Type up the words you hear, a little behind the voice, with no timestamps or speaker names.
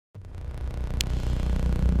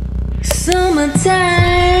Summertime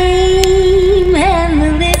and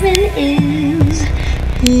the living is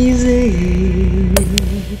easy.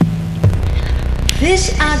 Fish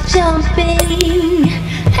are jumping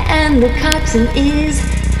and the cotton is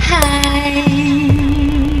high.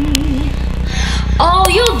 Oh,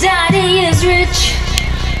 your daddy is rich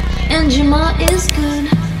and your ma is good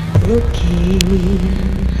looking.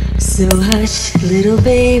 So hush, little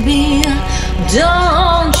baby,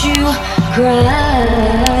 don't you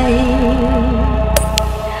cry.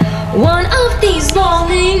 One of these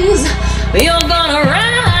mornings you're gonna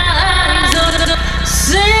rise up to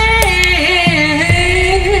sing.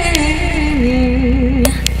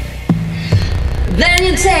 Then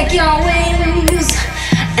you take your wings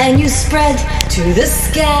and you spread to the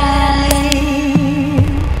sky.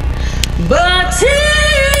 But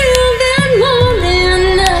till that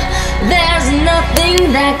morning, there's nothing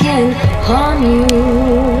that can harm you.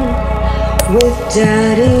 With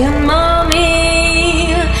daddy and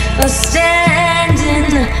mommy are standing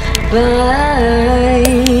by.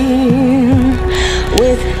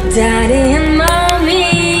 With daddy and